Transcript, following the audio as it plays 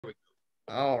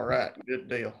All right, good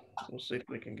deal. We'll see if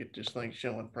we can get this thing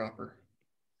showing proper.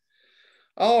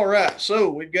 All right, so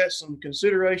we've got some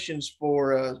considerations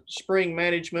for spring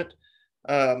management.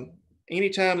 Um,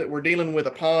 Anytime that we're dealing with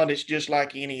a pond, it's just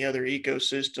like any other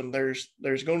ecosystem.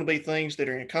 There's going to be things that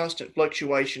are in constant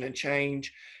fluctuation and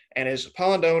change. And as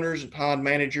pond owners and pond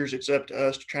managers, it's up to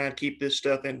us to try and keep this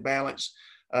stuff in balance.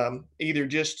 Either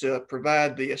just to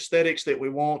provide the aesthetics that we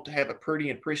want to have a pretty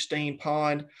and pristine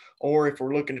pond, or if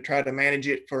we're looking to try to manage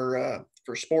it for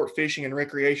sport fishing and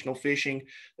recreational fishing,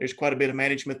 there's quite a bit of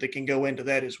management that can go into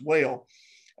that as well.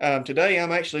 Today,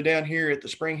 I'm actually down here at the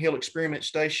Spring Hill Experiment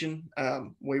Station.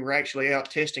 We were actually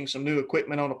out testing some new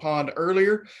equipment on a pond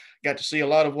earlier. Got to see a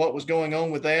lot of what was going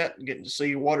on with that, getting to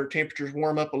see water temperatures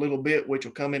warm up a little bit, which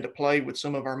will come into play with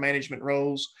some of our management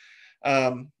roles.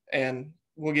 And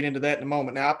we'll get into that in a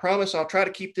moment. Now, I promise I'll try to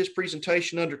keep this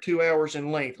presentation under 2 hours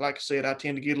in length. Like I said, I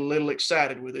tend to get a little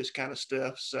excited with this kind of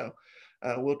stuff, so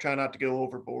we'll try not to go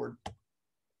overboard.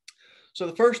 So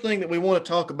the first thing that we want to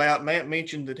talk about, Matt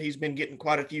mentioned that he's been getting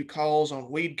quite a few calls on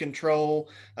weed control,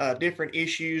 different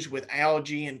issues with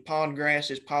algae and pond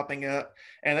grasses popping up,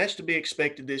 and that's to be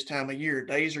expected this time of year.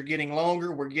 Days are getting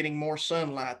longer, we're getting more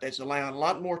sunlight. That's allowing a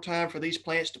lot more time for these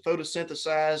plants to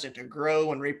photosynthesize and to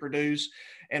grow and reproduce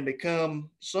and become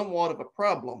somewhat of a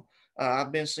problem.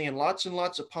 I've been seeing lots and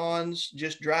lots of ponds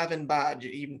just driving by,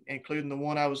 even including the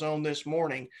one I was on this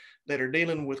morning, that are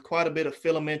dealing with quite a bit of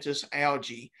filamentous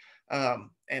algae.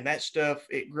 And that stuff,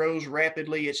 it grows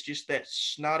rapidly. It's just that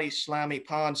snotty, slimy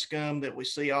pond scum that we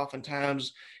see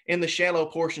oftentimes in the shallow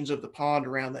portions of the pond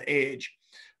around the edge.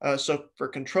 So for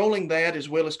controlling that, as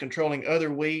well as controlling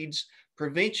other weeds,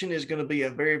 prevention is going to be a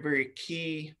very, very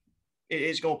key, it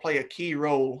is going to play a key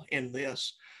role in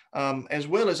this, as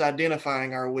well as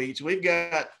identifying our weeds.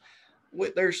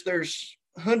 There's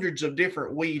hundreds of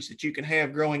different weeds that you can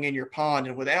have growing in your pond,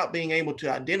 and without being able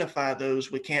to identify those,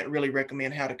 we can't really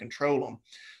recommend how to control them.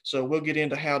 So we'll get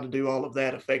into how to do all of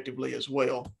that effectively as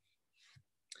well.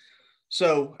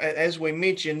 So as we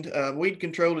mentioned, weed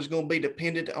control is going to be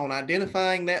dependent on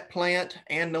identifying that plant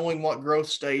and knowing what growth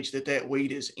stage that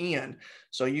weed is in.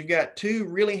 So you've got two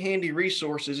really handy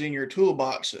resources in your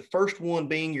toolbox. The first one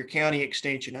being your county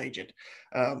extension agent.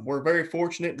 We're very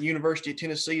fortunate. The University of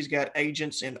Tennessee's got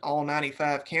agents in all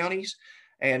 95 counties,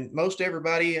 and most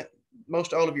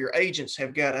all of your agents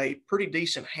have got a pretty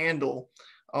decent handle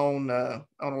on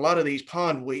a lot of these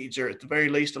pond weeds, or at the very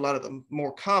least, a lot of the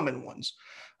more common ones.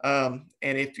 And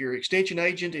if your extension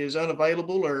agent is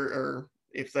unavailable, or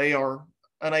if they are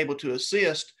unable to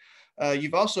assist,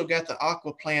 you've also got the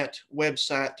Aquaplant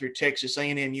website through Texas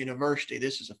A&M University.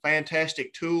 This is a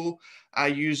fantastic tool. I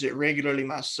use it regularly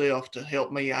myself to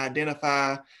help me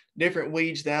identify different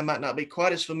weeds that I might not be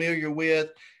quite as familiar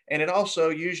with. And it also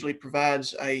usually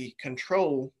provides a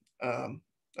control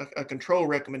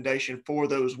recommendation for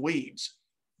those weeds.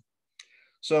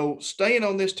 So staying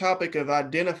on this topic of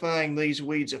identifying these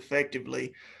weeds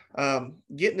effectively,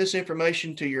 getting this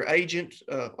information to your agent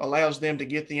allows them to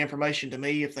get the information to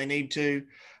me if they need to.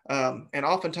 And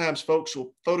oftentimes folks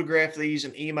will photograph these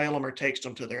and email them or text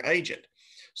them to their agent.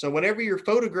 So whenever you're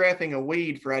photographing a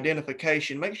weed for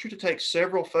identification, make sure to take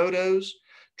several photos.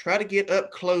 Try to get up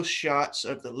close shots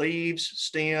of the leaves,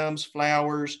 stems,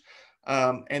 flowers,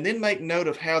 and then make note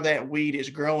of how that weed is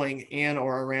growing in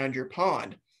or around your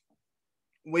pond.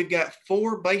 We've got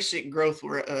four basic growth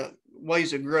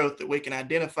ways of growth that we can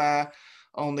identify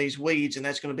on these weeds, and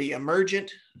that's going to be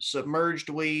emergent, submerged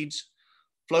weeds,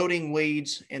 floating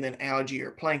weeds, and then algae or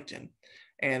plankton.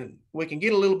 And we can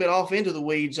get a little bit off into the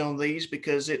weeds on these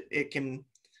because it can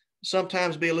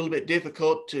sometimes be a little bit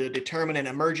difficult to determine an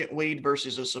emergent weed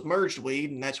versus a submerged weed,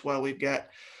 and that's why we've got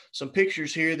some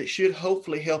pictures here that should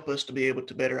hopefully help us to be able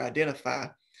to better identify.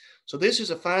 So this is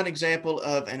a fine example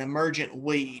of an emergent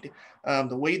weed.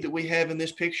 The weed that we have in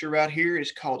this picture right here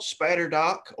is called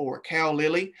spatterdock or cow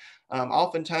lily.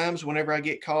 Oftentimes, whenever I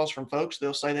get calls from folks,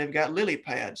 they'll say they've got lily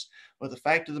pads. Well, the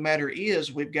fact of the matter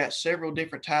is we've got several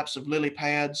different types of lily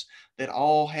pads that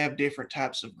all have different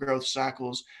types of growth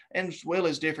cycles, as well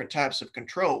as different types of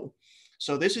control.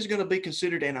 So this is going to be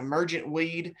considered an emergent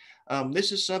weed.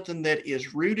 This is something that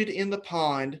is rooted in the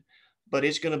pond, but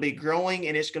it's going to be growing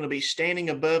and it's going to be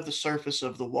standing above the surface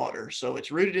of the water. So it's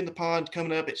rooted in the pond,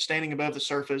 coming up, it's standing above the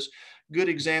surface. Good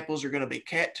examples are going to be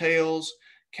cattails,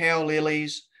 cow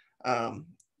lilies,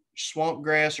 swamp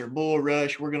grass, or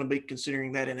bulrush. We're going to be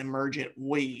considering that an emergent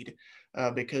weed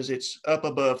because it's up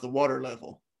above the water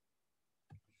level.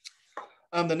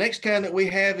 The next kind that we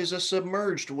have is a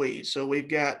submerged weed. So we've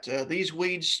got these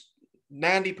weeds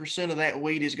 90% of that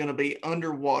weed is going to be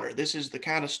underwater. This is the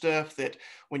kind of stuff that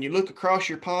when you look across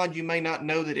your pond, you may not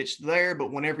know that it's there,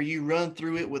 but whenever you run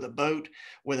through it with a boat,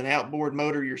 with an outboard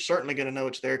motor, you're certainly going to know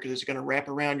it's there because it's going to wrap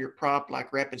around your prop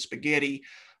like wrapping spaghetti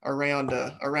around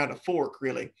a fork,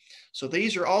 really. So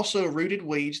these are also rooted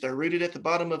weeds. They're rooted at the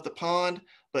bottom of the pond,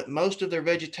 but most of their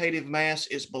vegetative mass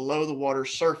is below the water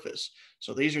surface.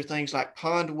 So these are things like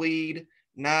pondweed,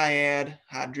 naiad,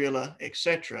 hydrilla,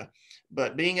 etc.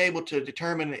 But being able to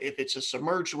determine if it's a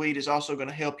submerged weed is also going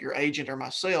to help your agent or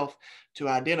myself to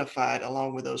identify it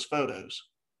along with those photos.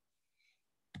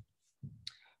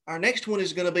 Our next one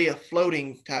is going to be a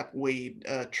floating type weed.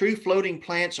 True floating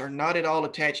plants are not at all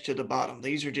attached to the bottom.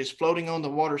 These are just floating on the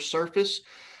water surface.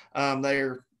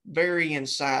 They're vary in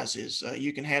sizes.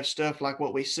 You can have stuff like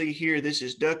what we see here. This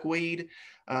is duckweed.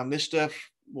 This stuff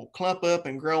will clump up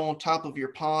and grow on top of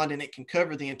your pond, and it can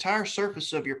cover the entire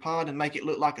surface of your pond and make it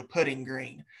look like a putting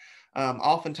green.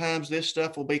 Oftentimes this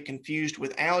stuff will be confused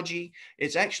with algae.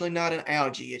 It's actually not an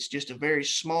algae. It's just a very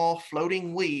small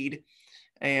floating weed,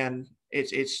 and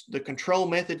it's the control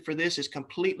method for this is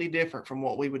completely different from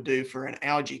what we would do for an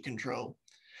algae control.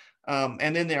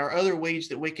 And then there are other weeds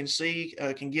that we can see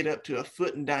can get up to a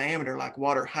foot in diameter, like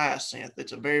water hyacinth.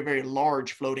 It's a very, very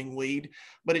large floating weed,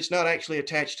 but it's not actually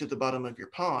attached to the bottom of your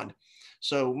pond.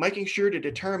 So making sure to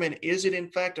determine, is it in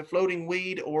fact a floating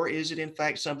weed, or is it in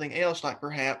fact something else, like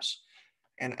perhaps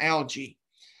an algae?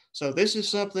 So this is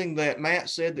something that Matt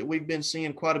said that we've been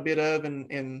seeing quite a bit of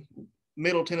in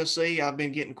Middle Tennessee. I've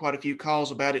been getting quite a few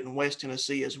calls about it in West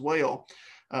Tennessee as well.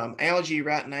 Algae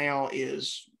right now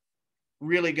is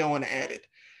really going at it.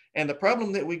 And the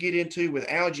problem that we get into with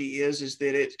algae is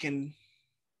that it can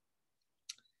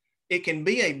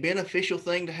be a beneficial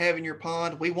thing to have in your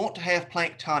pond. We want to have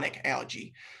planktonic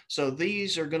algae. So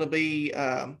these are going to be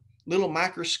little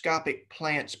microscopic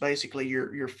plants, basically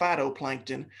your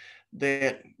phytoplankton,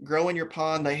 that grow in your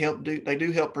pond. They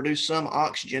do help produce some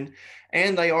oxygen,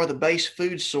 and they are the base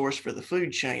food source for the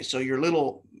food chain. So your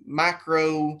little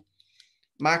microbacteria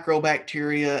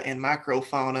and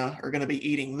microfauna are going to be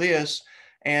eating this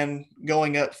and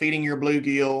going up, feeding your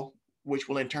bluegill, which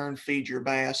will in turn feed your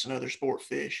bass and other sport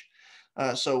fish.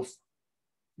 So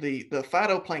the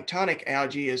phytoplanktonic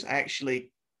algae is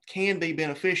actually can be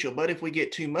beneficial, but if we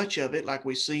get too much of it, like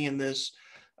we see in this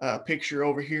picture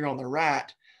over here on the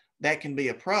right, that can be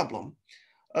a problem.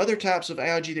 Other types of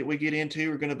algae that we get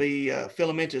into are going to be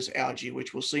filamentous algae,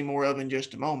 which we'll see more of in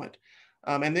just a moment.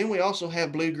 And then we also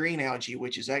have blue-green algae,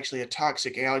 which is actually a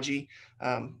toxic algae.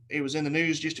 It was in the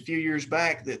news just a few years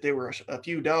back that there were a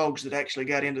few dogs that actually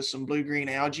got into some blue-green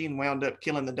algae and wound up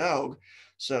killing the dog.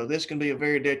 So this can be a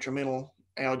very detrimental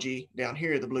algae down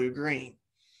here, the blue-green.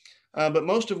 But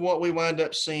most of what we wind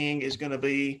up seeing is going to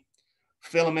be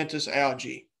filamentous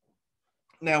algae.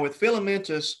 Now with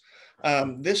filamentous,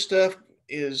 this stuff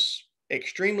is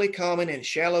extremely common in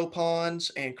shallow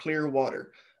ponds and clear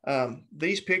water.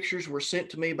 These pictures were sent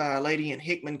to me by a lady in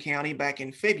Hickman County back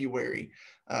in February,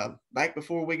 back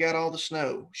before we got all the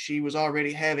snow. She was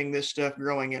already having this stuff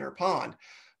growing in her pond.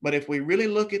 But if we really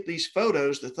look at these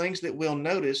photos, the things that we'll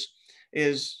notice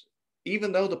is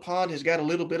even though the pond has got a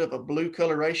little bit of a blue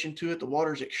coloration to it, the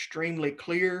water is extremely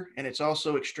clear and it's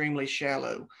also extremely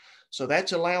shallow. So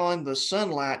that's allowing the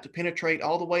sunlight to penetrate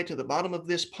all the way to the bottom of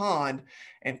this pond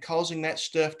and causing that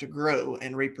stuff to grow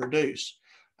and reproduce.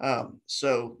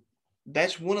 So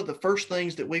that's one of the first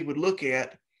things that we would look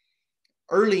at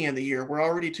early in the year. We're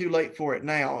already too late for it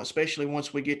now, especially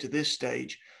once we get to this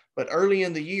stage. But early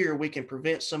in the year, we can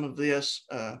prevent some of this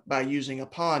by using a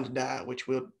pond dye, which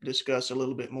we'll discuss a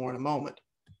little bit more in a moment.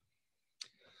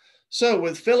 So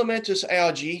with filamentous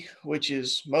algae, which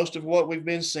is most of what we've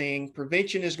been seeing,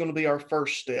 prevention is going to be our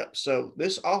first step. So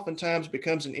this oftentimes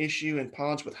becomes an issue in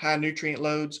ponds with high nutrient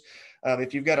loads.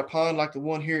 If you've got a pond like the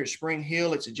one here at Spring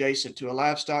Hill, it's adjacent to a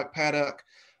livestock paddock.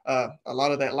 A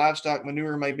lot of that livestock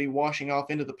manure may be washing off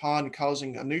into the pond and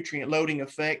causing a nutrient loading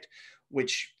effect,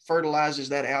 which fertilizes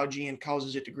that algae and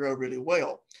causes it to grow really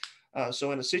well.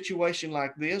 So in a situation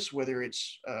like this, whether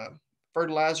it's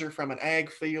fertilizer from an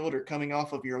ag field or coming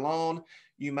off of your lawn,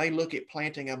 you may look at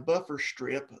planting a buffer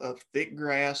strip of thick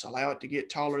grass, allow it to get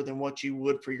taller than what you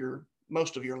would for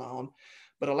most of your lawn,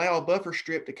 but allow a buffer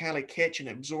strip to kind of catch and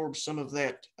absorb some of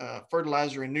that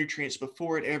fertilizer and nutrients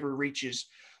before it ever reaches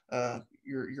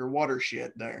your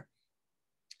watershed there.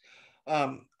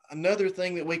 Another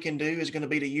thing that we can do is going to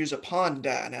be to use a pond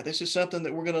dye. Now, this is something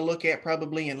that we're going to look at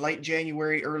probably in late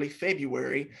January, early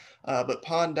February, but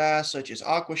pond dye such as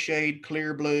Aquashade,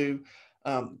 Clear Blue,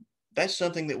 that's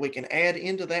something that we can add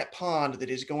into that pond that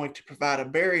is going to provide a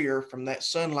barrier from that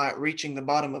sunlight reaching the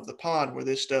bottom of the pond where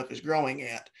this stuff is growing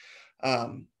at.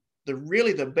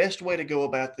 The best way to go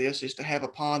about this is to have a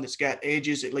pond that's got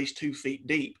edges at least 2 feet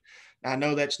deep. Now, I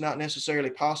know that's not necessarily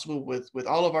possible with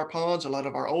all of our ponds. A lot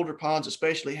of our older ponds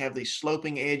especially have these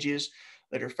sloping edges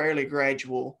that are fairly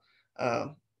gradual.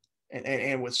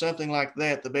 And with something like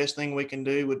that, the best thing we can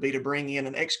do would be to bring in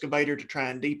an excavator to try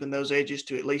and deepen those edges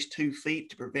to at least 2 feet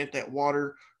to prevent that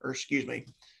water, or excuse me,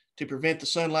 to prevent the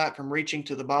sunlight from reaching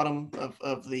to the bottom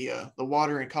of the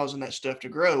water and causing that stuff to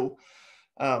grow.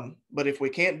 But if we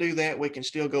can't do that, we can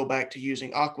still go back to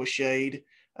using aquashade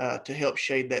to help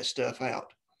shade that stuff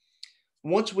out.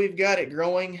 Once we've got it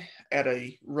growing at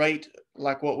a rate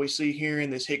like what we see here in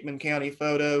this Hickman County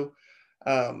photo,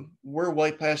 we're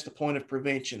way past the point of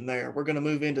prevention there. We're going to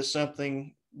move into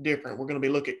something different. We're going to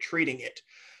be looking at treating it.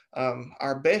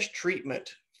 Our best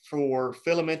treatment for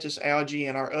filamentous algae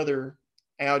and our other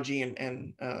algae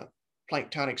and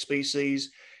planktonic species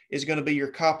is going to be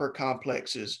your copper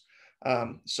complexes.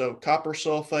 So copper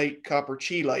sulfate, copper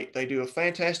chelate, they do a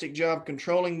fantastic job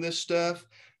controlling this stuff.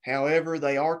 However,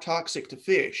 they are toxic to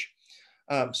fish.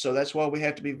 So that's why we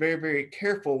have to be very, very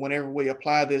careful whenever we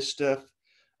apply this stuff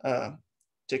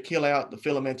to kill out the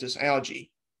filamentous algae.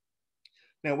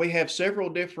 Now we have several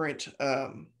different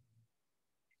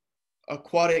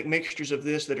aquatic mixtures of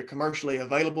this that are commercially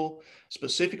available,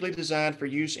 specifically designed for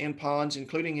use in ponds,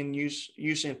 including in use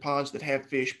in ponds that have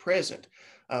fish present.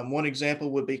 One example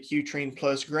would be Cutrine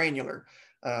Plus Granular.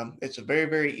 It's a very,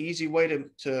 very easy way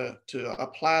to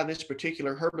apply this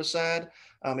particular herbicide.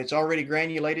 It's already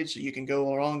granulated, so you can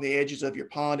go along the edges of your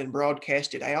pond and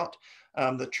broadcast it out.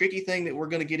 The tricky thing that we're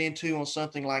going to get into on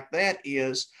something like that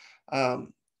is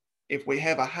if we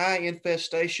have a high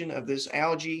infestation of this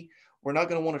algae, we're not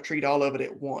going to want to treat all of it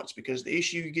at once, because the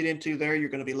issue you get into there, you're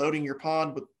going to be loading your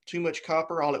pond with too much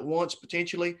copper all at once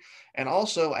potentially. And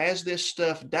also, as this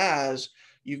stuff dies,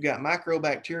 you've got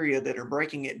microbacteria that are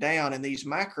breaking it down, and these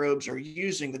microbes are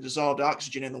using the dissolved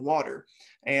oxygen in the water,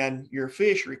 and your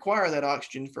fish require that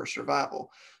oxygen for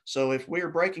survival. So if we're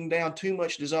breaking down too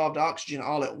much dissolved oxygen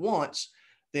all at once,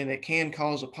 then it can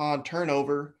cause a pond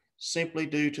turnover simply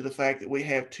due to the fact that we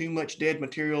have too much dead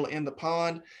material in the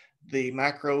pond. The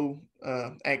micro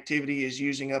activity is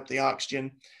using up the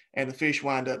oxygen, and the fish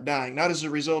wind up dying, not as a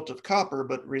result of copper,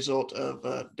 but result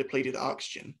of depleted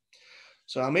oxygen.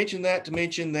 So I mentioned that to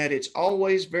mention that it's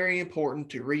always very important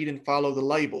to read and follow the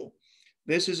label.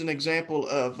 This is an example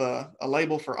of a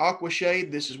label for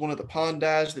aquashade. This is one of the pond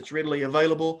dyes that's readily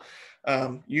available.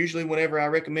 Usually whenever I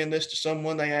recommend this to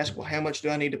someone, they ask, well, how much do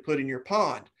I need to put in your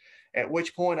pond? At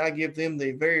which point I give them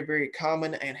the very, very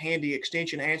common and handy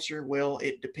extension answer, well,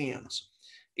 it depends.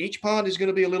 Each pond is going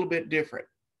to be a little bit different.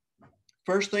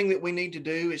 First thing that we need to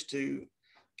do is to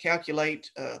calculate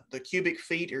the cubic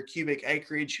feet or cubic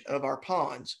acreage of our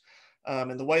ponds.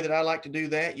 And the way that I like to do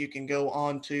that, you can go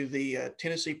on to the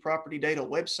Tennessee Property Data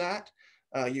website.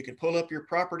 You can pull up your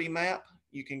property map.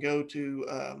 You can go to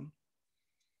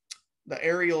the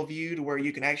aerial view to where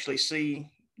you can actually see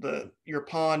your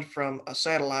pond from a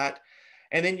satellite,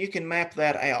 and then you can map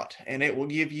that out, and it will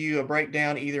give you a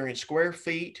breakdown either in square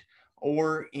feet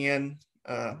or in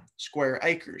square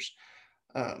acres.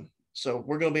 So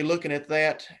we're going to be looking at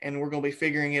that, and we're going to be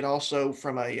figuring it also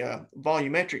from a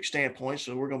volumetric standpoint.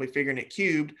 So we're going to be figuring it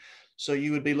cubed. So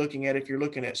you would be looking at, if you're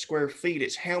looking at square feet,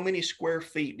 it's how many square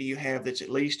feet do you have that's at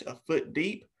least a foot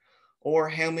deep, or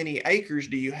how many acres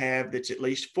do you have that's at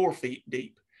least 4 feet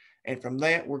deep? And from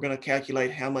that, we're going to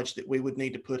calculate how much that we would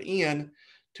need to put in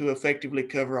to effectively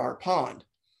cover our pond.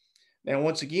 Now,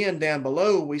 once again, down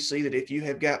below, we see that if you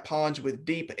have got ponds with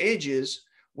deep edges,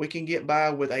 we can get by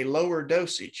with a lower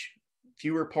dosage,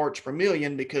 fewer parts per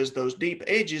million, because those deep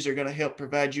edges are going to help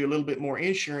provide you a little bit more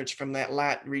insurance from that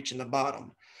light reaching the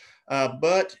bottom.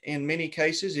 But in many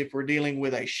cases, if we're dealing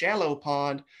with a shallow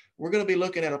pond, we're going to be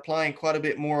looking at applying quite a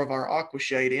bit more of our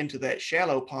aquashade into that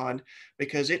shallow pond,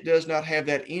 because it does not have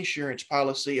that insurance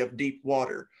policy of deep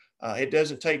water. It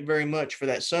doesn't take very much for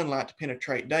that sunlight to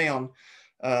penetrate down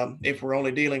if we're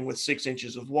only dealing with 6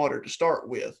 inches of water to start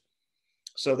with.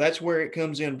 So that's where it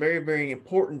comes in very, very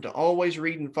important to always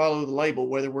read and follow the label,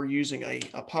 whether we're using a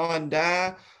pond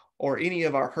dye or any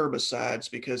of our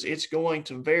herbicides, because it's going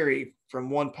to vary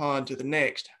from one pond to the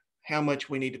next how much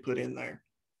we need to put in there.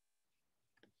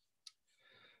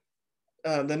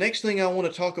 The next thing I want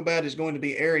to talk about is going to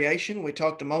be aeration. We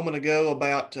talked a moment ago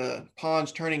about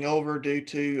ponds turning over due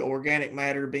to organic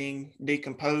matter being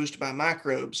decomposed by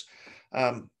microbes.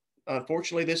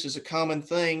 Unfortunately, this is a common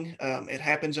thing. It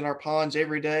happens in our ponds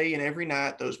every day and every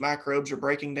night. Those microbes are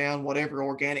breaking down whatever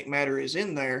organic matter is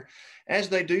in there. As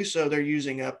they do so, they're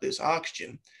using up this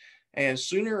oxygen. And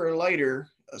sooner or later,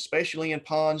 especially in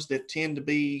ponds that tend to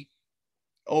be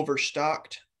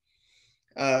overstocked,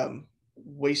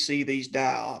 we see these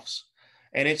die-offs.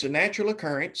 And it's a natural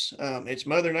occurrence. It's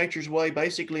Mother Nature's way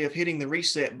basically of hitting the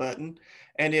reset button.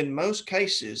 And in most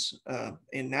cases,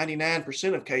 in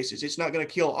 99% of cases, it's not going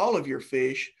to kill all of your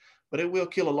fish, but it will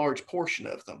kill a large portion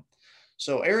of them.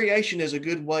 So aeration is a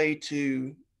good way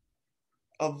to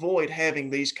avoid having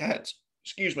these kinds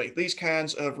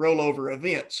of rollover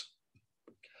events.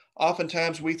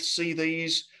 Oftentimes we see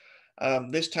these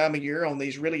this time of year on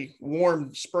these really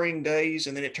warm spring days,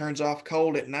 and then it turns off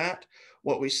cold at night.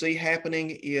 What we see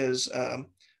happening is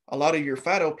a lot of your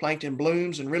phytoplankton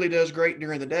blooms and really does great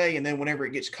during the day. And then whenever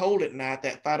it gets cold at night,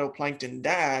 that phytoplankton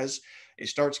dies. It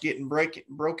starts getting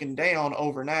broken down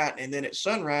overnight. And then at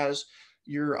sunrise,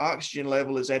 your oxygen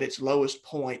level is at its lowest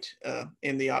point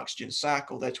in the oxygen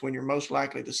cycle. That's when you're most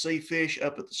likely to see fish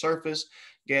up at the surface,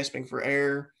 gasping for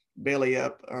air, belly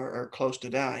up, or close to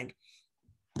dying.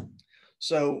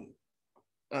 So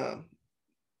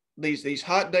these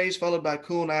hot days followed by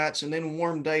cool nights, and then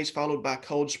warm days followed by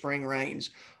cold spring rains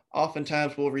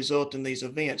oftentimes will result in these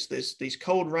events. These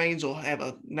cold rains will have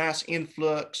a nice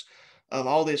influx of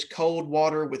all this cold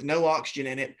water with no oxygen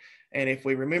in it. And if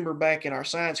we remember back in our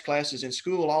science classes in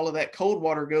school, all of that cold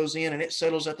water goes in and it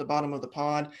settles at the bottom of the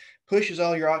pond, pushes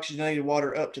all your oxygenated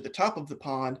water up to the top of the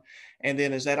pond. And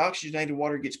then as that oxygenated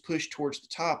water gets pushed towards the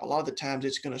top, a lot of the times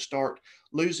it's going to start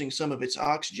losing some of its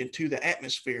oxygen to the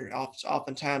atmosphere.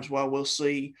 Oftentimes, while we'll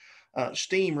see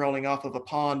steam rolling off of a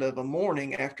pond of a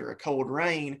morning after a cold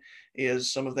rain,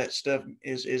 is some of that stuff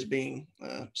is being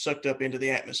sucked up into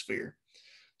the atmosphere.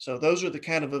 So those are the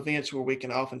kind of events where we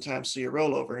can oftentimes see a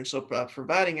rollover. And so by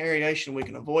providing aeration, we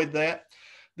can avoid that.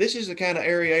 This is the kind of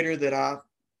aerator that I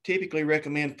typically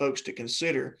recommend folks to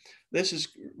consider. This is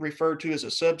referred to as a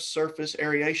subsurface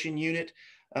aeration unit.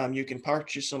 You can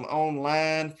purchase them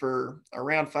online for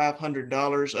around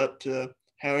 $500 up to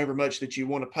however much that you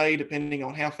want to pay, depending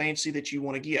on how fancy that you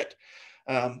want to get.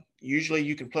 Usually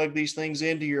you can plug these things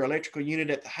into your electrical unit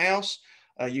at the house.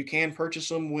 You can purchase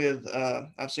them with,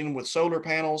 I've seen them with solar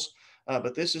panels,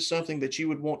 but this is something that you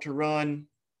would want to run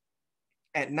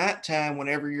at nighttime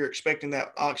whenever you're expecting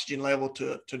that oxygen level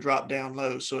to drop down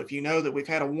low. So if you know that we've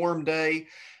had a warm day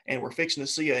and we're fixing to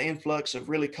see an influx of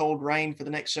really cold rain for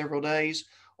the next several days,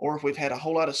 or if we've had a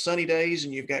whole lot of sunny days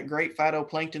and you've got great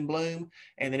phytoplankton bloom,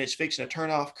 and then it's fixing to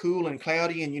turn off cool and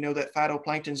cloudy, and you know that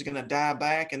phytoplankton is going to die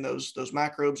back and those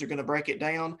microbes are going to break it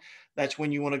down, that's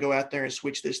when you want to go out there and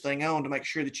switch this thing on to make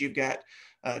sure that you've got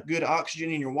good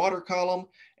oxygen in your water column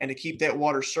and to keep that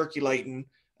water circulating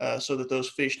so that those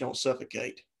fish don't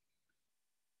suffocate.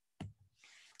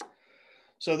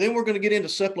 So then we're going to get into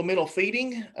supplemental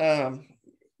feeding.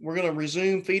 We're going to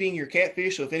resume feeding your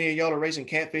catfish. So if any of y'all are raising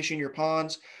catfish in your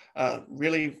ponds,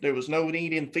 really there was no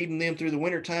need in feeding them through the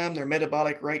wintertime. Their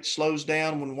metabolic rate slows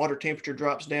down when water temperature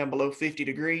drops down below 50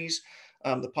 degrees.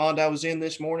 The pond I was in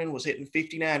this morning was hitting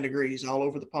 59 degrees all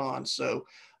over the pond. So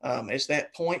it's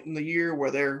that point in the year where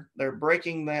they're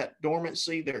breaking that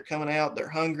dormancy. They're coming out, they're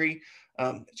hungry.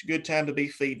 It's a good time to be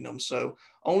feeding them. So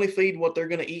only feed what they're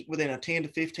going to eat within a 10 to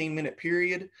 15 minute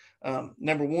period.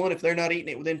 Number one, if they're not eating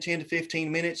it within 10 to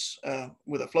 15 minutes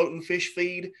with a floating fish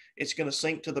feed, it's going to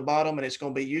sink to the bottom and it's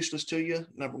going to be useless to you.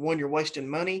 Number one, you're wasting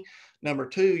money. Number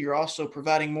two, you're also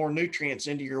providing more nutrients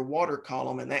into your water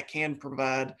column, and that can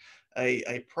provide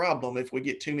a problem if we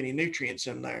get too many nutrients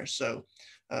in there. So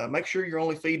make sure you're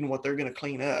only feeding what they're going to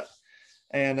clean up.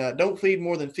 And don't feed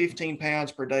more than 15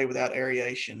 pounds per day without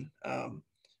aeration.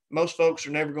 Most folks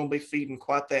are never going to be feeding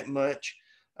quite that much.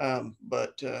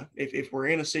 But if we're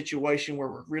in a situation where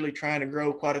we're really trying to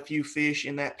grow quite a few fish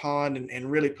in that pond and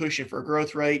really pushing for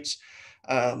growth rates,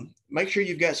 make sure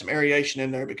you've got some aeration in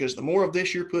there, because the more of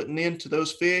this you're putting into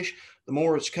those fish, the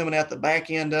more it's coming out the back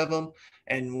end of them.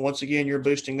 And once again, you're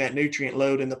boosting that nutrient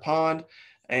load in the pond.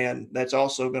 And that's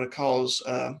also going to cause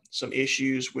some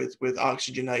issues with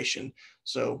oxygenation.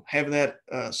 So having that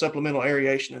supplemental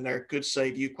aeration in there could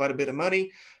save you quite a bit of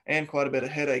money and quite a bit of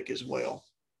headache as well.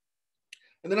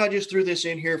 And then I just threw this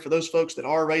in here for those folks that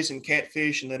are raising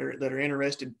catfish and that are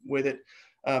interested with it.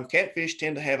 Catfish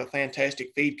tend to have a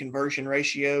fantastic feed conversion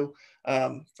ratio.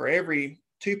 For every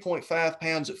 2.5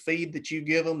 pounds of feed that you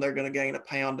give them, they're going to gain a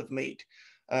pound of meat.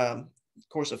 Of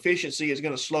course, efficiency is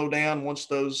going to slow down once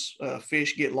those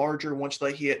fish get larger. Once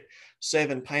they hit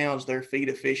 7 pounds, their feed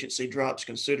efficiency drops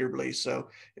considerably. So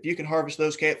if you can harvest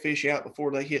those catfish out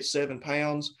before they hit 7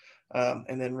 pounds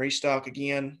and then restock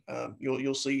again,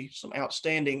 you'll see some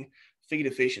outstanding feed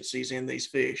efficiencies in these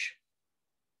fish.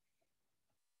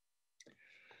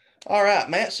 All right,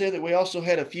 Matt said that we also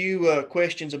had a few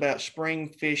questions about spring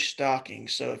fish stocking.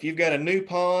 So if you've got a new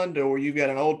pond or you've got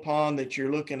an old pond that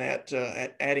you're looking at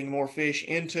adding more fish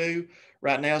into,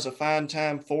 right now is a fine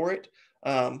time for it.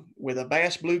 With a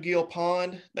bass bluegill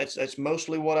pond, that's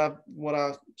mostly what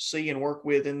I see and work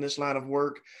with in this line of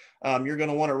work. You're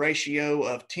going to want a ratio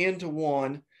of 10 to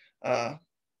 1 uh,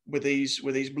 with these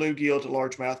bluegill to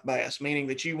largemouth bass, meaning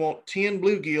that you want 10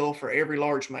 bluegill for every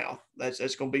largemouth.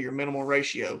 That's going to be your minimal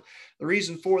ratio. The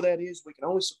reason for that is we can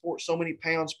only support so many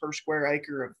pounds per square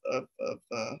acre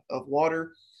of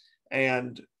water,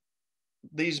 and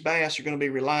these bass are going to be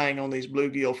relying on these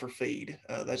bluegill for feed.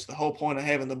 That's the whole point of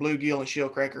having the bluegill and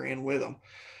shellcracker in with them.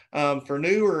 For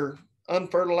newer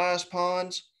unfertilized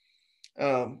ponds,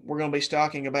 we're going to be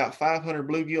stocking about 500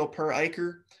 bluegill per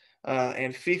acre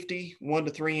and 50 1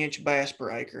 to 3 inch bass per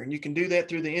acre. And you can do that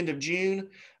through the end of June.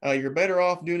 You're better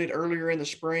off doing it earlier in the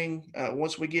spring.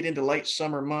 Once we get into late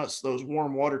summer months, those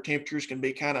warm water temperatures can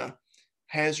be kind of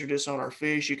hazardous on our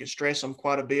fish. You can stress them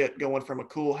quite a bit going from a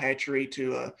cool hatchery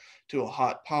to a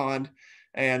hot pond.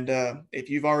 And if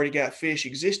you've already got fish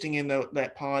existing in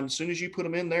that pond, as soon as you put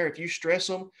them in there, if you stress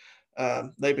them,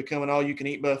 they become an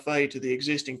all-you-can-eat buffet to the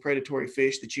existing predatory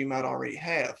fish that you might already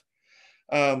have.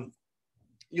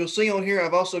 You'll see on here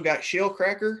I've also got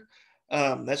shellcracker.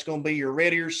 That's going to be your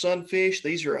red ear sunfish.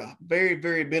 These are a very,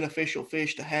 very beneficial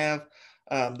fish to have.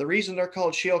 The reason they're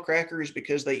called shellcracker is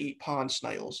because they eat pond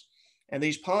snails. And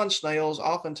these pond snails,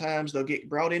 oftentimes they'll get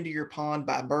brought into your pond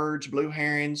by birds, blue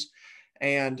herons,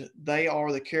 and they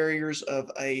are the carriers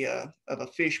of a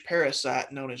fish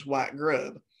parasite known as white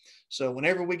grub. So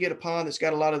whenever we get a pond that's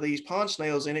got a lot of these pond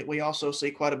snails in it, we also see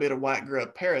quite a bit of white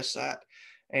grub parasite.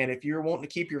 And if you're wanting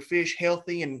to keep your fish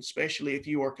healthy, and especially if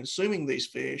you are consuming these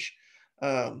fish,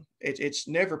 it's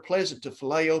never pleasant to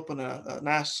fillet open a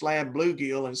nice slab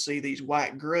bluegill and see these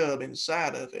white grub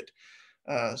inside of it.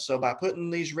 So by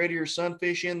putting these red ear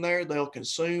sunfish in there, they'll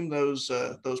consume those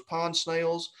pond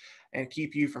snails and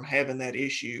keep you from having that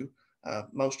issue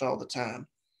most all the time.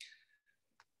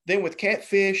 Then with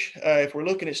catfish, if we're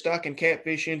looking at stocking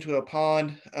catfish into a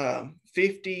pond,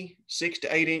 50 6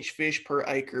 to 8 inch fish per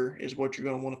acre is what you're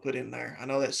going to want to put in there. I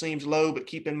know that seems low, but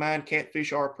keep in mind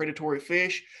catfish are predatory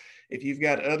fish. If you've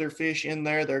got other fish in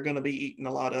there, they're going to be eating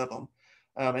a lot of them.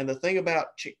 And the thing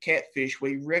about catfish,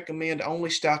 we recommend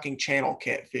only stocking channel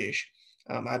catfish.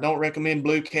 I don't recommend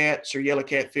blue cats or yellow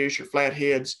catfish or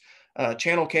flatheads.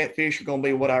 Channel catfish are going to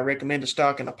be what I recommend to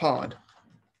stock in a pond.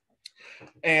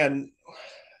 And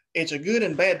it's a good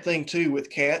and bad thing too with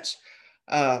cats.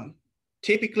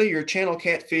 Typically, your channel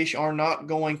catfish are not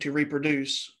going to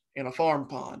reproduce in a farm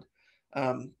pond.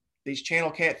 These channel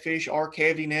catfish are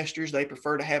cavity nesters. They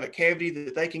prefer to have a cavity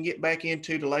that they can get back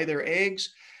into to lay their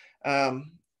eggs.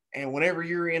 And whenever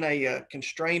you're in a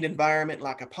constrained environment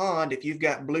like a pond, if you've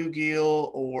got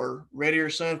bluegill or red ear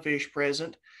sunfish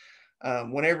present,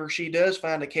 whenever she does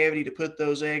find a cavity to put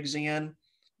those eggs in,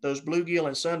 those bluegill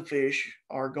and sunfish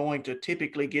are going to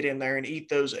typically get in there and eat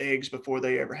those eggs before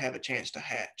they ever have a chance to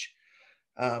hatch.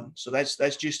 So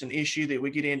that's just an issue that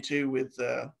we get into with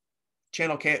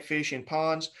channel catfish in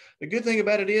ponds. The good thing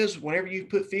about it is whenever you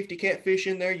put 50 catfish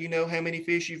in there, you know how many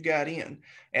fish you've got in.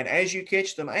 And as you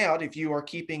catch them out, if you are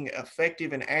keeping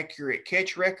effective and accurate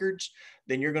catch records,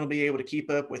 then you're going to be able to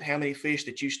keep up with how many fish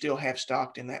that you still have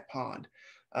stocked in that pond.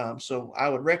 So I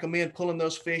would recommend pulling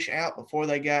those fish out before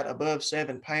they got above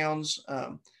 7 pounds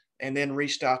and then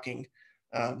restocking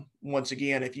once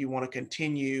again if you want to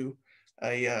continue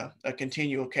a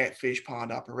continual catfish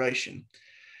pond operation.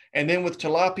 And then with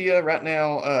tilapia, right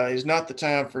now is not the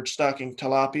time for stocking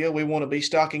tilapia. We want to be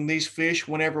stocking these fish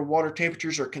whenever water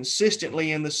temperatures are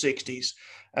consistently in the 60s.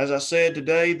 As I said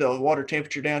today, the water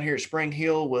temperature down here at Spring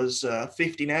Hill was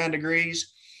 59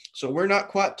 degrees. So we're not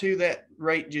quite to that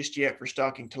rate just yet for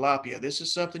stocking tilapia. This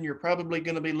is something you're probably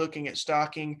going to be looking at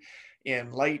stocking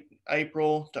in late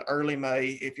April to early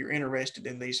May if you're interested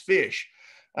in these fish.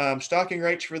 Stocking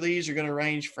rates for these are going to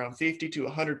range from 50 to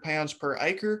 100 pounds per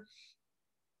acre.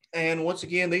 And once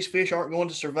again, these fish aren't going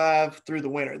to survive through the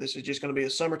winter. This is just going to be a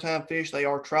summertime fish. They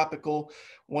are tropical.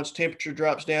 Once temperature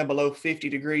drops down below 50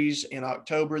 degrees in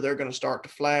October, they're going to start to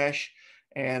flash.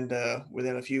 And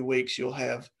within a few weeks, you'll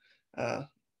have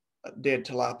dead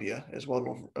tilapia is what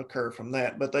will occur from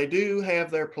that. But they do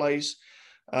have their place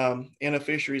in a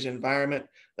fisheries environment.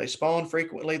 They spawn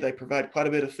frequently. They provide quite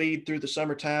a bit of feed through the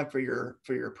summertime for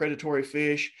your predatory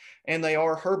fish, and they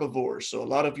are herbivores. So a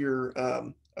lot of your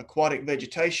aquatic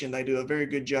vegetation, they do a very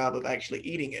good job of actually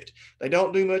eating it. They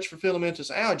don't do much for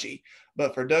filamentous algae,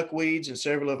 but for duckweeds and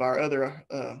several of our other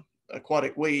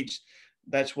aquatic weeds,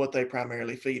 that's what they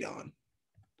primarily feed on.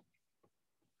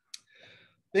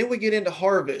 Then we get into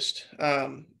harvest.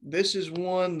 This is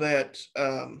one that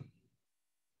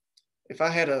if I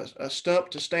had a stump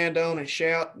to stand on and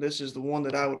shout, this is the one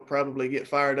that I would probably get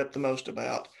fired up the most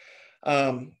about.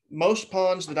 Most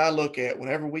ponds that I look at,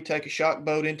 whenever we take a shock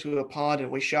boat into a pond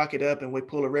and we shock it up and we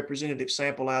pull a representative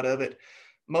sample out of it,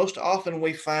 most often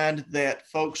we find that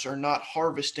folks are not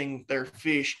harvesting their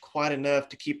fish quite enough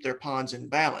to keep their ponds in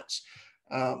balance.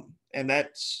 And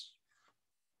that's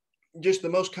just the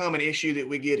most common issue that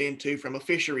we get into from a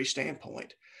fishery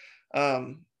standpoint.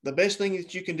 The best thing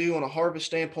that you can do on a harvest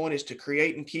standpoint is to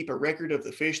create and keep a record of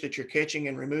the fish that you're catching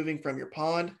and removing from your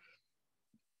pond.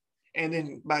 And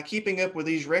then by keeping up with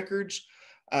these records,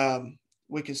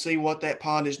 we can see what that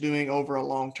pond is doing over a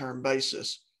long-term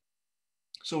basis.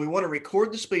 So we want to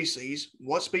record the species.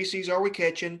 What species are we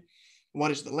catching?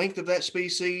 What is the length of that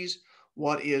species?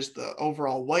 What is the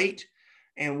overall weight?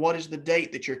 And what is the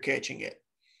date that you're catching it?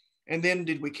 And then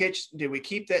did we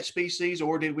keep that species,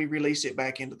 or did we release it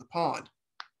back into the pond?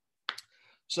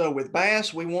 So with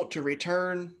bass, we want to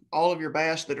return all of your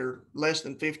bass that are less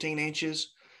than 15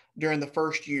 inches during the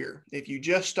first year. If you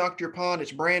just stocked your pond,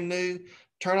 it's brand new,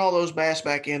 turn all those bass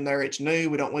back in there. It's new.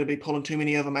 We don't want to be pulling too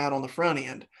many of them out on the front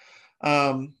end.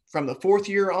 From the fourth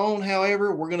year on,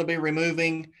 however, we're going to be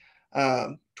removing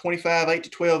 25 8 to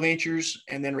 12 inches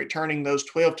and then returning those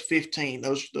 12 to 15.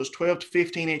 Those 12 to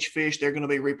 15 inch fish, they're going to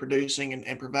be reproducing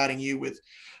and providing you with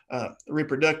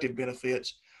reproductive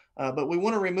benefits. But we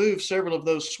want to remove several of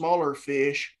those smaller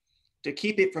fish to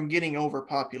keep it from getting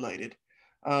overpopulated.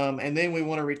 And then we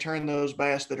want to return those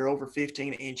bass that are over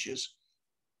 15 inches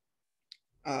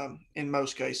in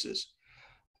most cases.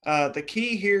 The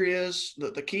key here is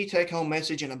that the key take-home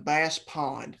message in a bass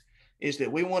pond is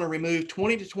that we want to remove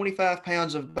 20 to 25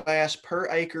 pounds of bass per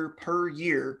acre per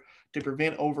year to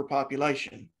prevent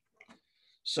overpopulation.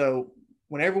 So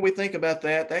whenever we think about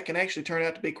that, that can actually turn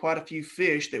out to be quite a few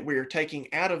fish that we are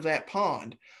taking out of that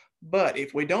pond. But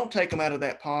if we don't take them out of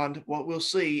that pond, what we'll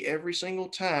see every single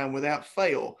time without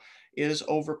fail is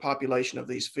overpopulation of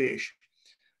these fish.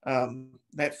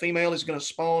 That female is going to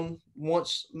spawn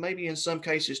once, maybe in some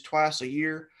cases twice a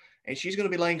year, and she's going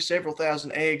to be laying several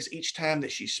thousand eggs each time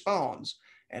that she spawns.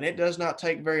 And it does not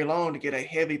take very long to get a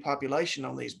heavy population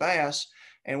on these bass.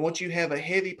 And once you have a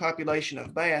heavy population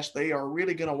of bass, they are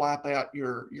really going to wipe out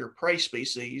your prey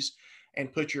species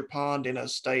and put your pond in a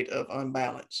state of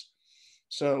unbalance.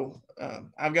 So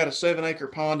I've got a 7-acre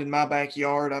pond in my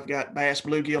backyard. I've got bass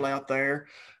bluegill out there.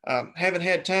 Haven't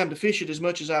had time to fish it as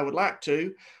much as I would like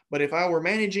to, but if I were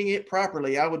managing it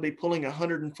properly, I would be pulling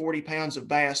 140 pounds of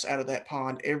bass out of that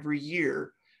pond every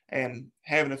year and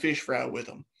having a fish fry with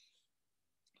them.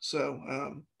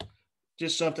 So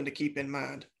just something to keep in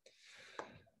mind.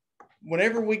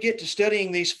 Whenever we get to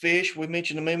studying these fish, we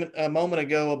mentioned a moment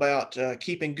ago about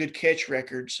keeping good catch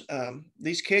records.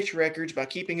 These catch records, by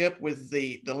keeping up with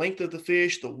the length of the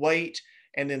fish, the weight,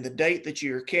 and then the date that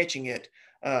you're catching it,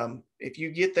 if you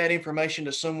get that information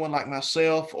to someone like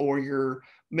myself or your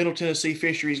Middle Tennessee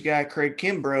fisheries guy, Craig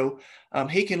Kimbrough,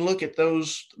 he can look at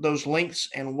those lengths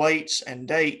and weights and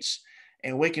dates,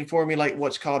 and we can formulate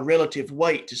what's called relative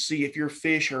weight to see if your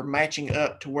fish are matching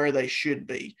up to where they should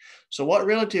be. So what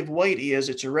relative weight is,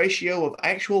 it's a ratio of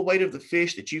actual weight of the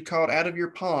fish that you caught out of your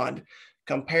pond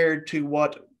compared to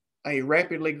what a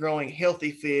rapidly growing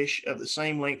healthy fish of the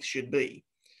same length should be.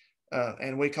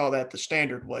 And we call that the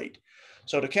standard weight.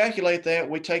 So to calculate that,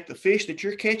 we take the fish that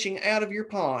you're catching out of your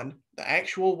pond, the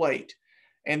actual weight,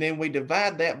 and then we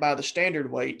divide that by the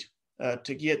standard weight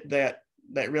to get that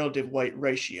relative weight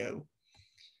ratio.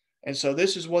 And so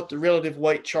this is what the relative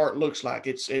weight chart looks like.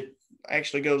 It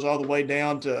actually goes all the way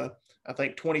down to, I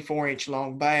think, 24-inch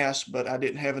long bass, but I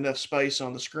didn't have enough space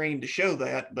on the screen to show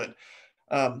that. But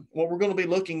what we're going to be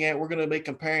looking at, we're going to be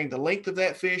comparing the length of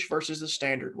that fish versus the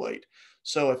standard weight.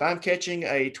 So if I'm catching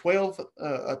a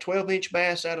 12-inch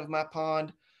bass out of my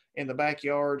pond in the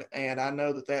backyard, and I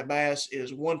know that that bass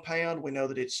is 1 pound, we know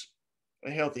that it's a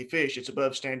healthy fish. It's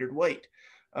above standard weight.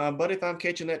 But if I'm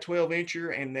catching that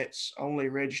 12-incher and that's only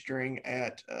registering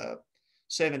at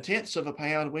 7/10 of a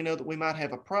pound, we know that we might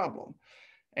have a problem.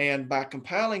 And by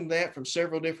compiling that from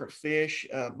several different fish,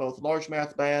 both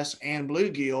largemouth bass and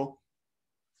bluegill,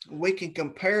 we can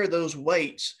compare those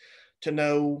weights to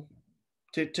know,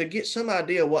 to get some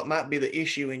idea what might be the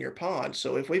issue in your pond.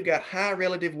 So if we've got high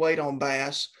relative weight on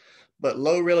bass, but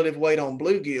low relative weight on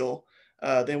bluegill,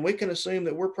 then we can assume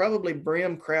that we're probably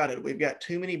brim crowded. We've got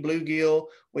too many bluegill.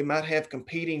 We might have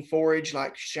competing forage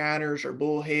like shiners or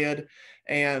bullhead,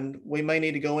 and we may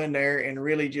need to go in there and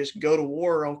really just go to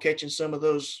war on catching some of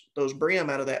those brim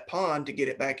out of that pond to get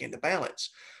it back into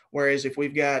balance. Whereas if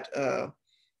we've got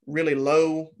really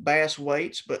low bass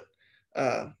weights, but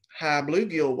high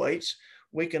bluegill weights,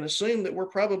 we can assume that we're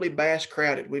probably bass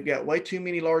crowded. We've got way too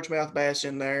many largemouth bass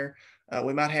in there.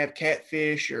 We might have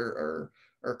catfish or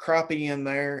crappie in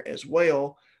there as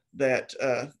well that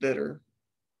that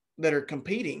are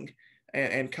competing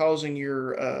and causing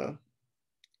your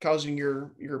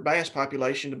bass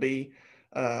population to be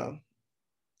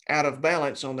out of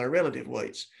balance on their relative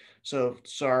weights. So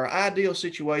our ideal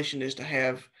situation is to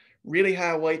have really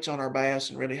high weights on our bass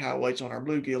and really high weights on our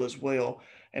bluegill as well.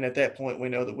 And at that point, we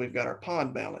know that we've got our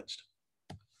pond balanced.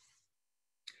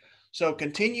 So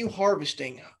continue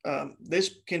harvesting.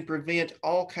 This can prevent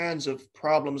all kinds of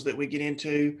problems that we get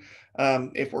into.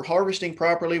 If we're harvesting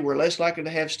properly, we're less likely to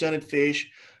have stunted fish.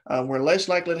 We're less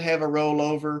likely to have a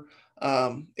rollover.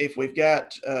 If we've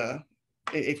got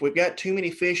too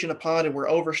many fish in a pond and we're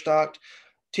overstocked,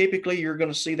 typically you're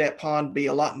going to see that pond be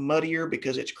a lot muddier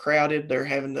because it's crowded. They're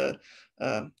having to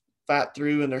fight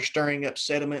through and they're stirring up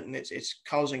sediment and it's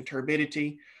causing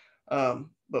turbidity.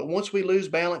 But once we lose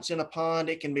balance in a pond,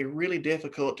 it can be really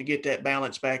difficult to get that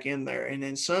balance back in there. And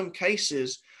in some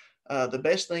cases, the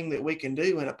best thing that we can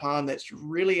do in a pond that's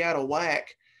really out of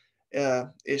whack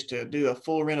is to do a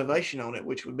full renovation on it,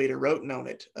 which would be to rotenone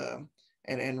it.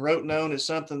 And rotenone is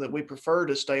something that we prefer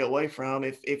to stay away from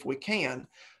if we can,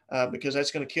 because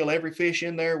that's going to kill every fish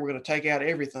in there. We're going to take out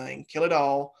everything, kill it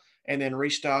all, and then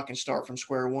restock and start from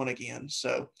square one again.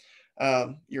 So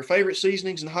your favorite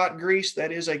seasonings and hot grease,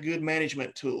 that is a good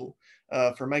management tool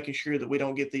for making sure that we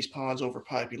don't get these ponds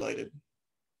overpopulated.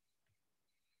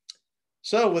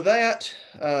 So with that,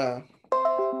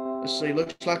 let's see,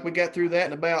 looks like we got through that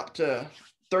in about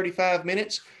 35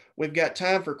 minutes. We've got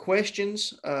time for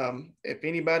questions. If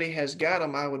anybody has got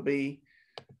them, I would be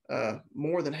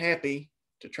more than happy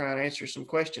to try and answer some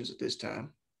questions at this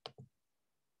time.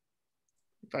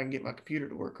 If I can get my computer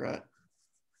to work right.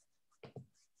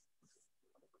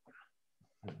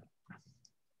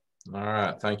 All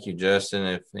right, thank you, Justin.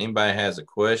 If anybody has a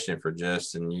question for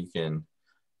Justin, you can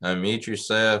unmute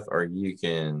yourself or you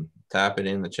can type it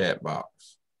in the chat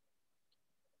box.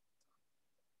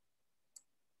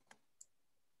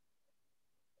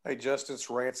 Hey, Justin, it's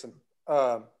Ransom.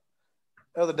 The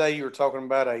other day you were talking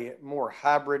about a more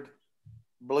hybrid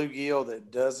bluegill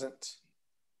that doesn't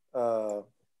I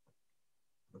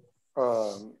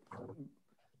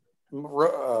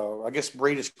guess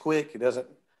breed as quick. It doesn't.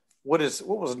 What was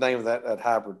the name of that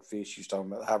hybrid fish you was talking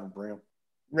about? The hybrid brim.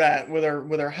 Right. With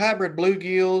our hybrid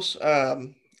bluegills,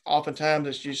 oftentimes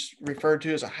it's just referred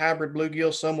to as a hybrid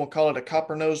bluegill. Some will call it a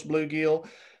copper-nosed bluegill.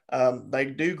 They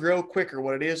do grow quicker.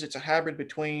 What it is, it's a hybrid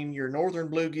between your northern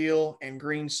bluegill and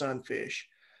green sunfish.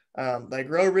 They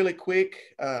grow really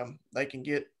quick. They can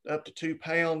get up to 2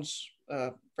 pounds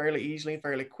fairly easily and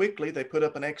fairly quickly. They put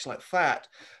up an excellent fight.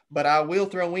 But I will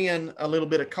throw in a little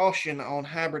bit of caution on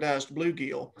hybridized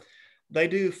bluegill. They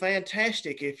do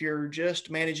fantastic if you're just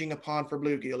managing a pond for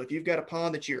bluegill. If you've got a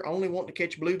pond that you're only wanting to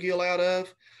catch bluegill out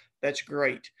of, that's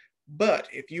great. But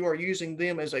if you are using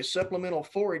them as a supplemental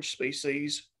forage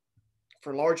species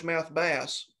for largemouth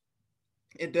bass,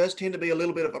 it does tend to be a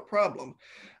little bit of a problem.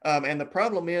 And the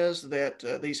problem is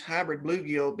that these hybrid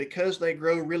bluegill, because they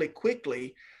grow really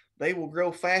quickly, they will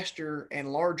grow faster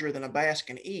and larger than a bass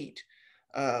can eat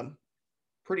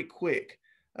pretty quick.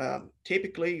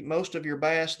 Typically, most of your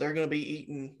bass, they're going to be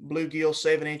eating bluegill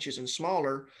 7 inches and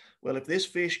smaller. Well, if this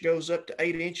fish goes up to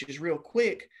 8 inches real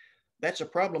quick, that's a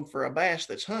problem for a bass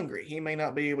that's hungry. He may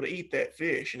not be able to eat that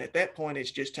fish. And at that point,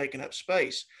 it's just taking up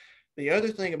space. The other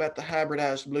thing about the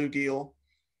hybridized bluegill,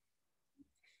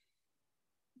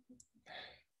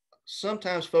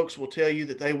 sometimes folks will tell you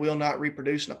that they will not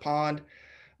reproduce in a pond.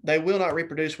 They will not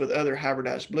reproduce with other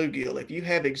hybridized bluegill. If you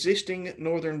have existing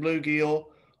northern bluegill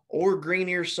or green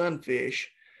ear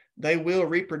sunfish, they will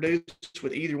reproduce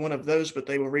with either one of those, but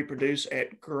they will reproduce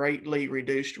at greatly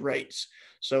reduced rates.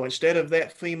 So instead of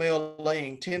that female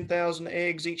laying 10,000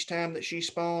 eggs each time that she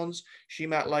spawns, she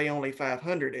might lay only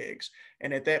 500 eggs.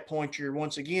 And at that point, you're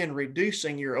once again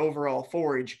reducing your overall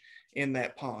forage in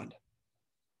that pond.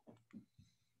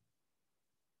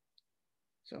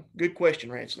 So good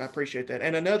question, Ransom. I appreciate that.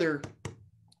 And another,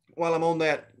 while I'm on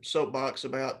that soapbox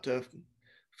about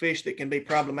fish that can be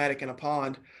problematic in a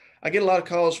pond, I get a lot of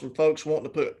calls from folks wanting to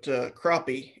put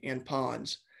crappie in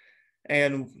ponds.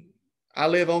 And I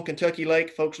live on Kentucky Lake.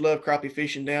 Folks love crappie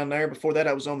fishing down there. Before that,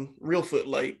 I was on Reelfoot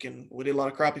Lake, and we did a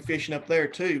lot of crappie fishing up there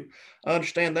too. I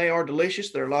understand they are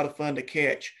delicious. They're a lot of fun to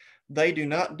catch. They do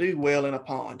not do well in a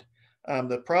pond.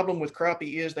 The problem with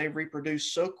crappie is they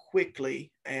reproduce so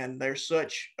quickly and they're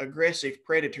such aggressive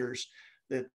predators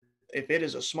that if it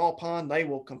is a small pond, they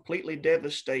will completely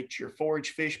devastate your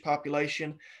forage fish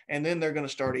population, and then they're going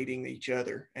to start eating each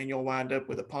other, and you'll wind up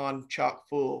with a pond chock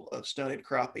full of stunted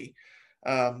crappie.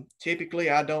 Typically,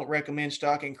 I don't recommend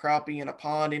stocking crappie in a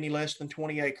pond any less than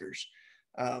 20 acres,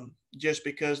 just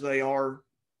because they are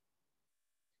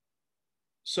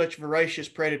such voracious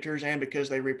predators and because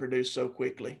they reproduce so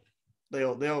quickly.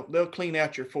 They'll clean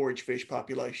out your forage fish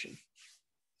population.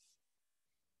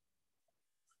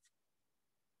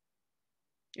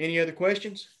 Any other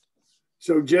questions?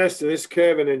 So Justin, it's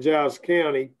Kevin in Giles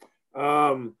County.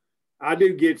 I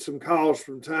do get some calls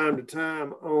from time to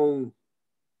time on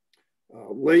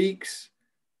leaks,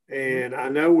 and I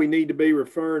know we need to be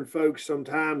referring folks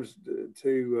sometimes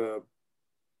to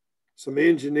some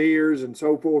engineers and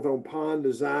so forth on pond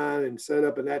design and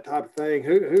setup and that type of thing.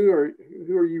 Who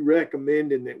are you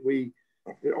recommending that we,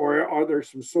 or are there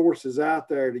some sources out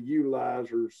there to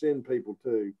utilize or send people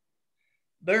to?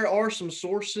 There are some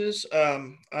sources.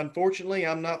 Unfortunately,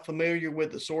 I'm not familiar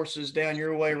with the sources down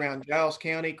your way around Giles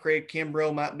County. Craig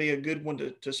Kimbrough might be a good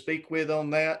one to speak with on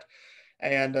that.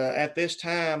 And at this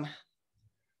time,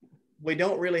 we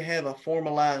don't really have a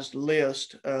formalized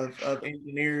list of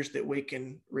engineers that we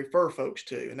can refer folks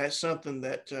to. And that's something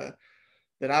that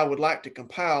I would like to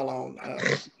compile on.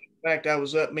 In fact, I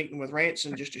was up meeting with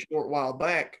Ranson just a short while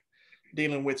back,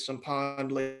 dealing with some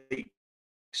pond leaks.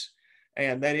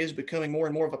 And that is becoming more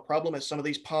and more of a problem as some of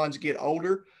these ponds get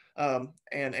older.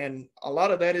 And a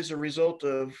lot of that is a result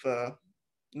of,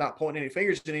 not pointing any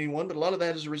fingers at anyone, but a lot of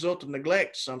that is a result of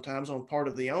neglect sometimes on part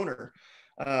of the owner.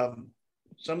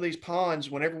 Some of these ponds,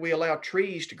 whenever we allow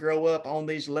trees to grow up on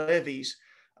these levees,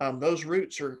 those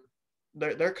roots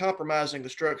they're compromising the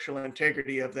structural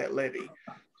integrity of that levee.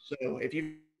 So if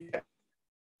you have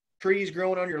trees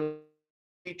growing on your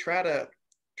levee, try to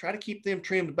keep them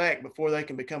trimmed back before they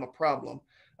can become a problem.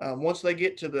 Once they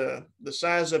get to the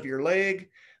size of your leg,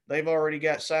 they've already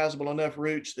got sizable enough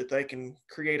roots that they can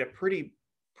create a pretty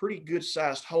good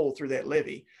sized hole through that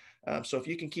levee. So if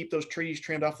you can keep those trees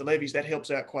trimmed off the levees, that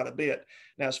helps out quite a bit.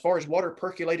 Now, as far as water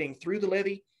percolating through the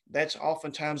levee, that's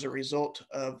oftentimes a result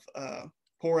of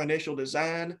poor initial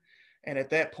design. And at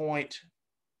that point,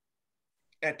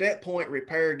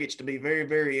 repair gets to be very,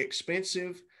 very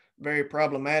expensive, very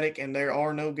problematic, and there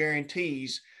are no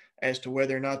guarantees as to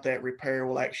whether or not that repair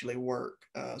will actually work.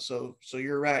 So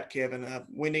you're right, Kevin.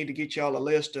 We need to get y'all a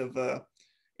list of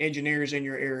engineers in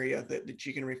your area that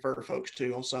you can refer folks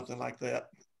to on something like that.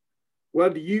 Well,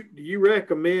 do you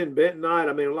recommend bentonite?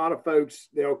 I mean, a lot of folks,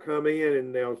 they'll come in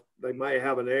and they may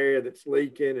have an area that's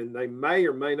leaking and they may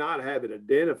or may not have it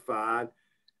identified.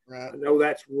 Right. I know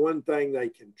that's one thing they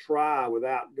can try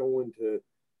without going to,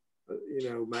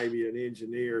 maybe an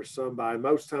engineer or somebody.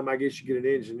 Most of the time, I guess you get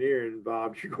an engineer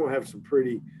involved, you're going to have some a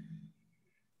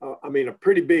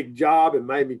pretty big job and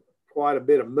maybe quite a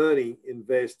bit of money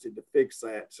invested to fix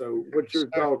that. So what's your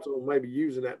thoughts on maybe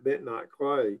using that bentonite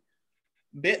clay?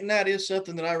 Bentonite is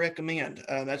something that I recommend.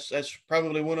 That's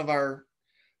probably one of our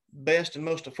best and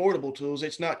most affordable tools.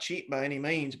 It's not cheap by any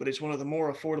means, but it's one of the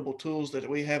more affordable tools that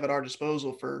we have at our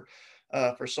disposal for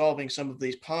solving some of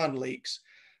these pond leaks.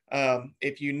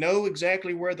 If you know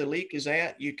exactly where the leak is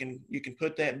at, you can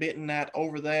put that bentonite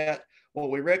over that.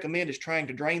 What we recommend is trying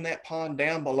to drain that pond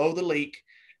down below the leak,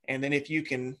 and then if you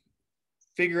can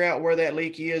figure out where that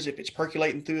leak is, if it's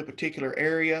percolating through a particular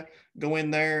area, go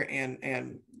in there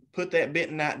and put that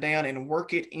bentonite down and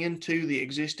work it into the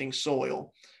existing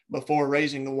soil before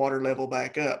raising the water level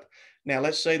back up. Now,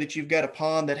 let's say that you've got a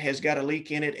pond that has got a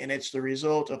leak in it and it's the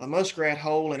result of a muskrat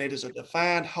hole and it is a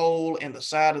defined hole in the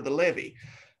side of the levee.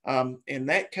 In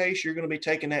that case, you're going to be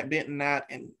taking that bentonite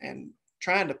and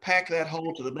trying to pack that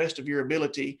hole to the best of your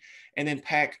ability and then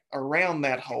pack around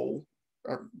that hole,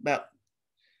 or about,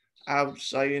 I would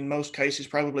say in most cases,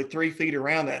 probably 3 feet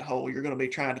around that hole. You're going to be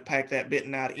trying to pack that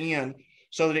bentonite in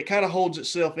so that it kind of holds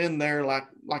itself in there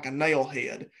like a nail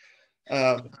head.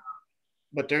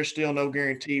 But there's still no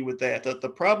guarantee with that. The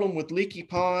problem with leaky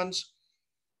ponds,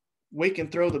 we can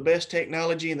throw the best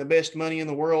technology and the best money in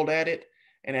the world at it.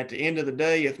 And at the end of the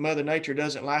day, if Mother Nature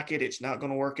doesn't like it, it's not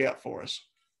going to work out for us.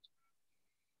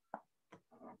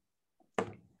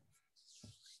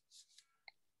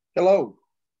 Hello.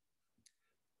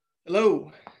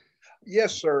 Hello.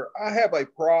 Yes, sir. I have a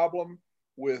problem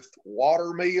with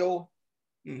water meal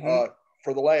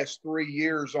for the last 3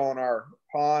 years on our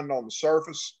pond on the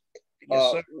surface.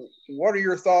 Yes, sir. What are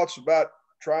your thoughts about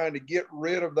trying to get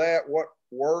rid of that? What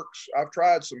works? I've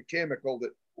tried some chemical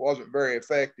that wasn't very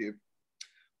effective.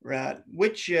 Right.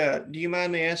 Which, do you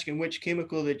mind me asking which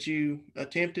chemical that you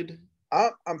attempted?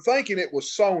 I'm thinking it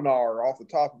was Sonar off the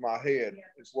top of my head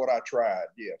is what I tried.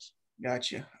 Yes.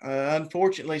 Gotcha.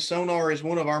 Unfortunately, Sonar is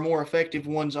one of our more effective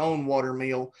ones on water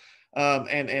meal.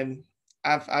 And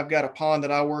I've got a pond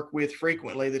that I work with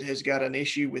frequently that has got an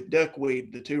issue with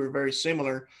duckweed. The two are very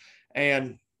similar,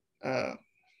 and they're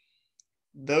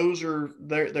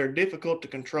difficult to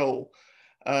control.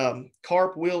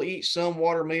 Carp will eat some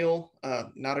water meal,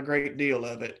 not a great deal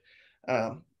of it,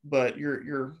 but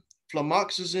your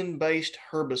flumoxazine based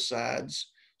herbicides,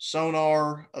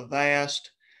 Sonar,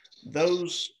 Avast,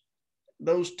 those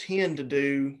tend to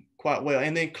do quite well.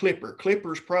 And then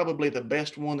Clipper's probably the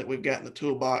best one that we've got in the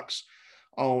toolbox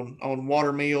on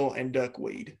water meal and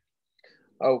duckweed.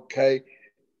 Okay.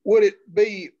 Would it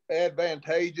be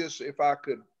advantageous if I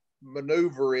could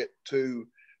maneuver it to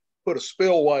put a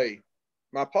spillway?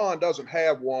 My pond doesn't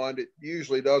have one. It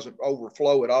usually doesn't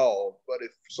overflow at all. But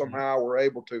if somehow we're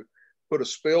able to put a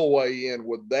spillway in,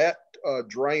 would that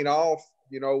drain off,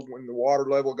 when the water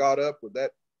level got up, would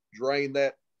that drain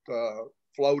that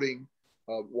floating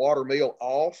water meal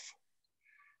off?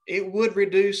 It would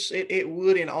reduce, it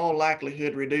would in all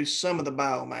likelihood reduce some of the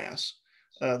biomass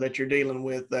that you're dealing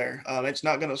with there. It's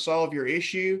not going to solve your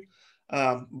issue,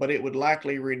 but it would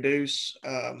likely reduce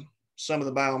some of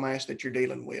the biomass that you're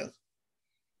dealing with.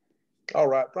 All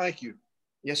right. Thank you.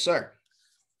 Yes, sir.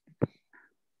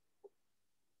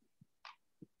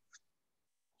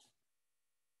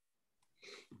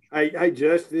 Hey,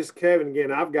 Justin, this is Kevin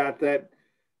again. I've got that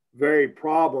very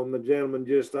problem the gentleman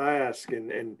just asked,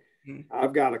 and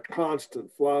I've got a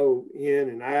constant flow in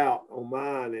and out on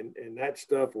mine, and that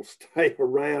stuff will stay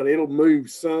around. It'll move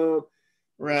some,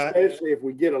 right? Especially if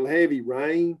we get a heavy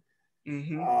rain,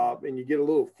 and you get a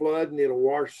little flooding, it'll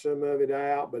wash some of it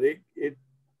out. But it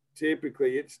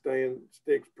typically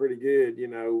sticks pretty good,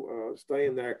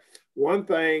 staying there. One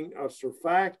thing, a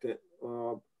surfactant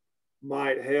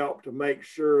might help to make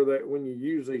sure that when you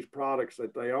use these products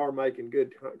that they are making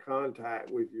good contact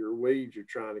with your weeds you're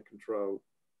trying to control.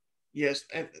 Yes,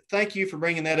 and thank you for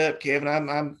bringing that up, Kevin.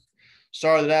 I'm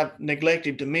sorry that I've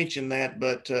neglected to mention that,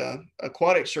 but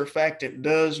aquatic surfactant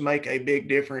does make a big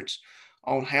difference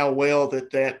on how well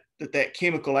that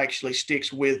chemical actually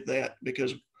sticks with that.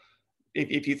 Because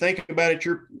if you think about it,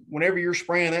 whenever you're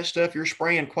spraying that stuff, you're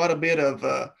spraying quite a bit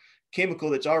of chemical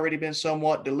that's already been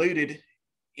somewhat diluted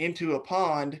into a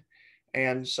pond,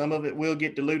 and some of it will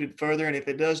get diluted further. And if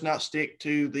it does not stick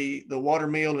to the water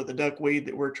meal or the duckweed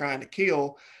that we're trying to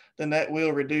kill, then that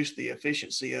will reduce the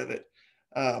efficiency of it.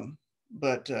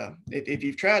 But if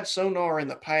you've tried Sonar in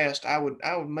the past, I would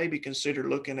maybe consider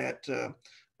looking at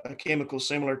a chemical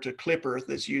similar to Clipper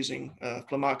that's using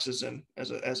flumoxazine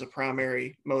as a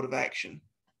primary mode of action.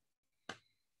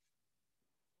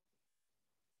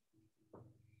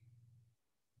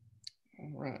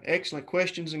 All right, excellent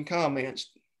questions and comments.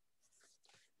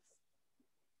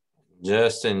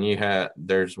 Justin,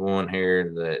 there's one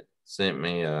here that sent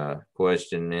me a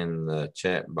question in the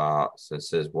chat box that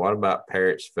says, what about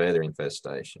parrot's feather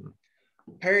infestation?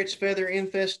 Parrot's feather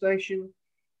infestation,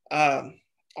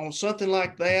 on something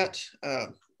like that,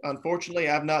 unfortunately,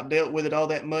 I've not dealt with it all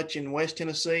that much in West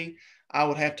Tennessee. I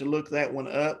would have to look that one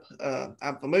up.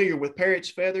 I'm familiar with parrot's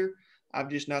feather. I've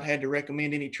just not had to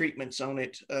recommend any treatments on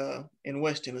it in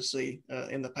West Tennessee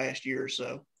in the past year or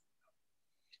so.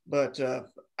 But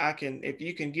if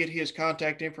you can get his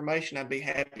contact information, I'd be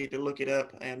happy to look it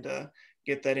up and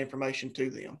get that information to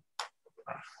them.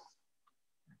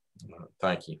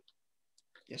 Thank you.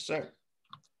 Yes, sir.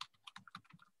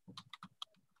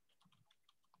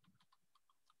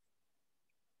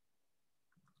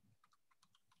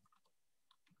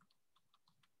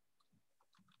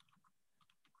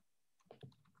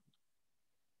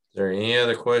 Is there any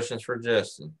other questions for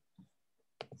Justin?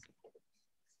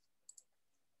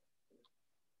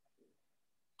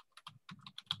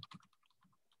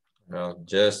 Well,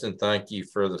 Justin, thank you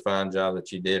for the fine job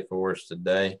that you did for us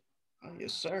today.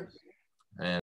 Yes, sir. And